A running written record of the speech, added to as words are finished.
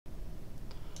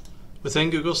Within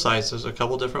Google Sites, there's a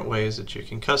couple different ways that you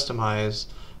can customize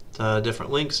the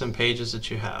different links and pages that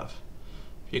you have.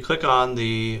 If you click on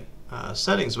the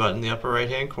Settings button in the upper right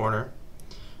hand corner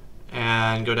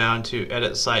and go down to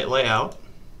Edit Site Layout,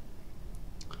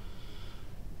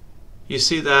 you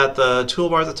see that the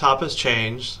toolbar at the top has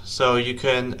changed, so you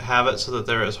can have it so that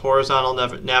there is horizontal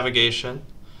navigation.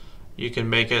 You can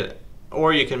make it,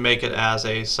 or you can make it as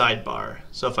a sidebar.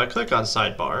 So if I click on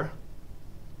Sidebar,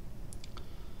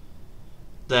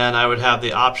 then I would have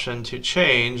the option to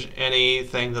change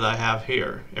anything that I have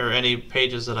here, or any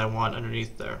pages that I want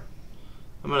underneath there.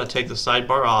 I'm going to take the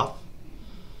sidebar off,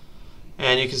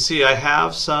 and you can see I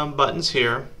have some buttons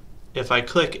here. If I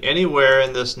click anywhere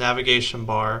in this navigation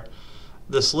bar,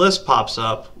 this list pops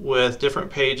up with different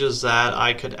pages that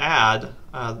I could add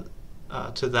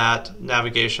to that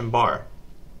navigation bar.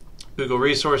 Google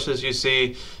Resources, you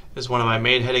see, is one of my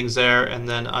main headings there, and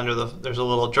then under there's a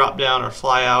little drop down or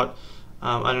flyout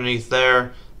underneath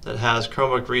there that has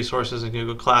Chromebook Resources and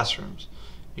Google Classrooms.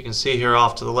 You can see here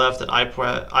off to the left that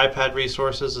iPad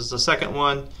Resources is the second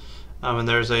one, and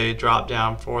there's a drop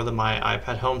down for the My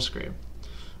iPad home screen.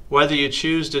 Whether you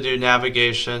choose to do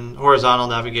navigation, horizontal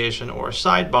navigation, or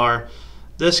sidebar,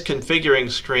 this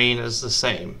configuring screen is the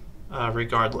same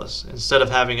regardless. Instead of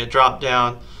having a drop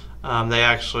down, they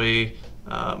actually,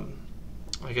 I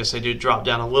guess they do drop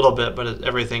down a little bit, but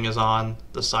everything is on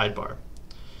the sidebar.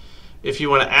 If you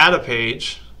want to add a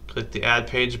page, click the Add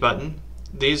Page button.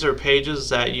 These are pages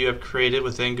that you have created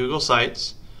within Google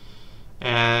Sites,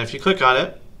 and if you click on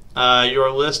it, your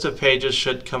list of pages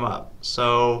should come up.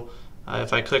 So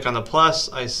if I click on the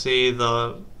plus, I see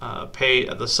the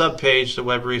sub-page, the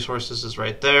web resources is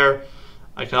right there.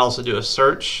 I can also do a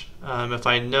search. If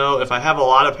I have a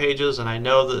lot of pages and I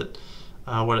know that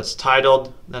what it's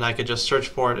titled, then I could just search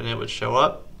for it and it would show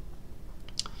up.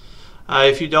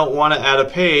 If you don't want to add a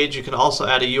page, you can also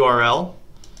add a URL.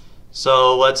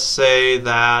 So let's say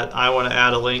that I want to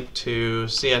add a link to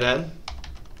CNN.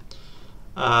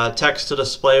 Text to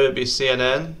display would be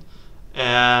CNN,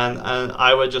 and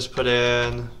I would just put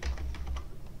in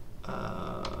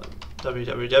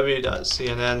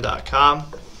www.cnn.com.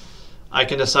 I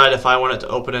can decide if I want it to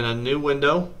open in a new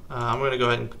window. I'm going to go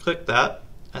ahead and click that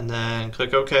and then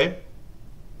click OK.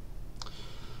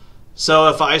 So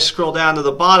if I scroll down to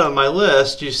the bottom of my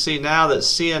list, you see now that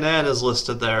CNN is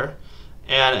listed there,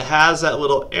 and it has that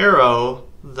little arrow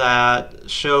that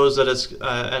shows that it's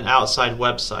an outside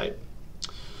website.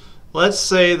 Let's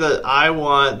say that I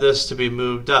want this to be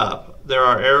moved up. There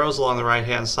are arrows along the right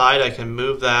hand side. I can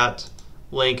move that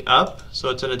link up so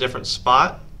it's in a different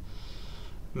spot.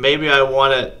 Maybe I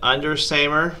want it under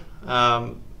Samer,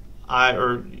 or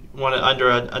want it under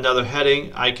another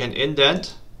heading. I can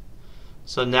indent.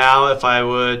 So now if I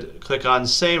would click on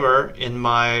Samer in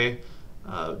my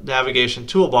navigation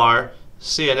toolbar,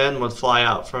 CNN would fly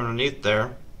out from underneath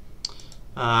there.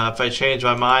 If I change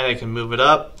my mind, I can move it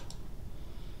up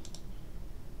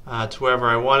to wherever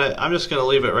I want it. I'm just going to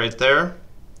leave it right there.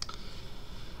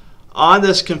 On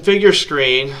this configure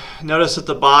screen, notice at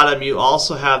the bottom you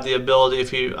also have the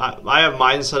ability, I have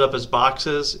mine set up as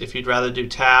boxes. If you'd rather do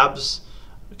tabs,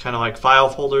 kind of like file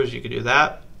folders, you could do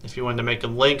that. If you wanted to make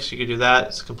them links, you could do that.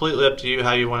 It's completely up to you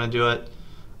how you want to do it.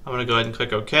 I'm going to go ahead and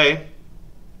click OK.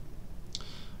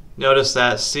 Notice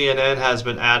that CNN has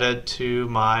been added to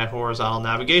my horizontal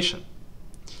navigation.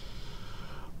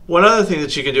 One other thing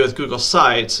that you can do with Google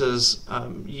Sites is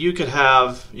you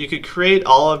could create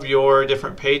all of your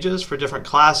different pages for different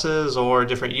classes or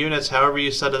different units, however you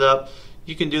set it up.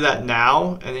 You can do that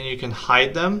now, and then you can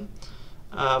hide them.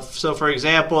 So for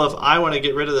example, if I want to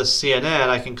get rid of the CNN,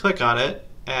 I can click on it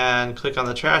and click on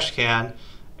the trash can,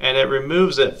 and it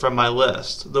removes it from my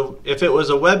list. If it was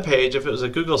a web page, if it was a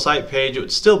Google site page, it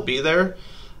would still be there,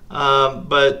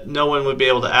 but no one would be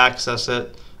able to access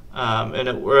it, and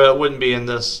it wouldn't be in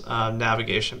this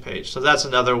navigation page. So that's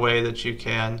another way that you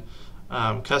can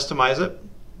customize it.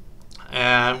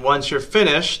 And once you're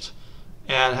finished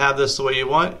and have this the way you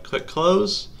want, click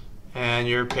close, and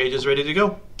your page is ready to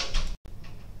go.